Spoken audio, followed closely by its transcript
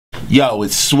Yo,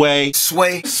 it's Sway.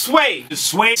 Sway. Sway.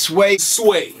 Sway. Sway.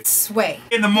 Sway. Sway.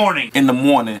 In the morning. In the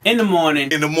morning. In the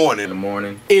morning. In the morning. In the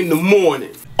morning. In the morning.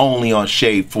 Only on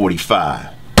Shade 45.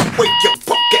 Wake your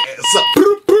fuck ass up.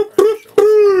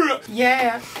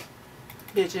 Yeah.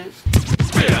 Bitches.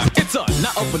 It's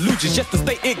not a illusion, just to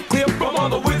stay it clear from all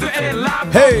the wizard and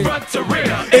live Hey, front to rear.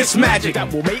 it's magic.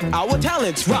 That will make our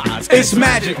talents rise. It's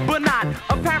magic. But not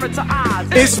apparent to eyes.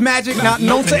 It's magic, not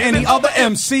known to any other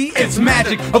MC. It's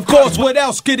magic. Of course, what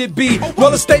else could it be?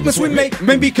 Well, the statements we make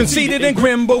may be conceited and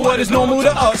grim, but what is normal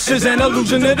to us is an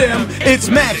illusion to them. It's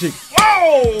magic.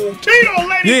 Oh, Tito,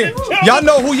 ladies Yeah, and gentlemen. y'all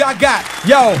know who y'all got.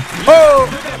 Yo, oh,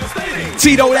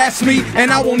 Tito, that's me,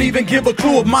 and I won't even give a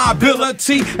clue of my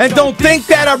ability. And don't think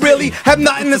that I really have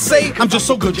nothing to say. I'm just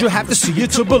so good, you'll have to see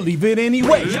it to believe it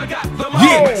anyway. Yeah,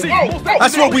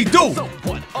 that's what we do.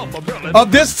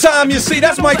 Of this time, you see,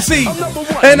 that's Mike C.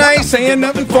 And I ain't saying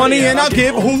nothing funny, and I'll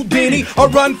give Houdini a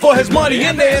run for his money.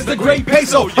 And there's the great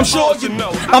peso. I'm sure you know.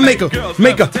 I'll make a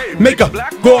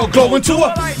girl go into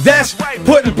a. That's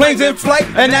putting planes in flight,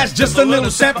 and that's just a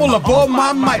little sample of all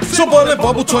my might. So boiling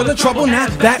bubble, toilet trouble, now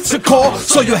that's a call.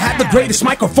 So you have the greatest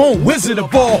microphone wizard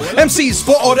of all. MC's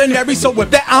for ordinary, so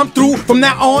with that I'm through. From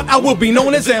now on, I will be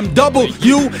known as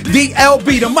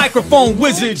MWDLB, the microphone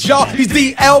wizard, y'all. He's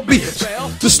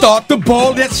DLB. To start the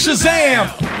ball, that's Shazam.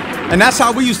 And that's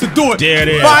how we used to do it. There it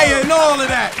is. Fire and all of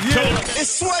that. Yeah. It's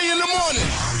Sway in the morning.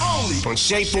 Only on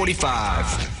Shade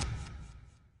 45.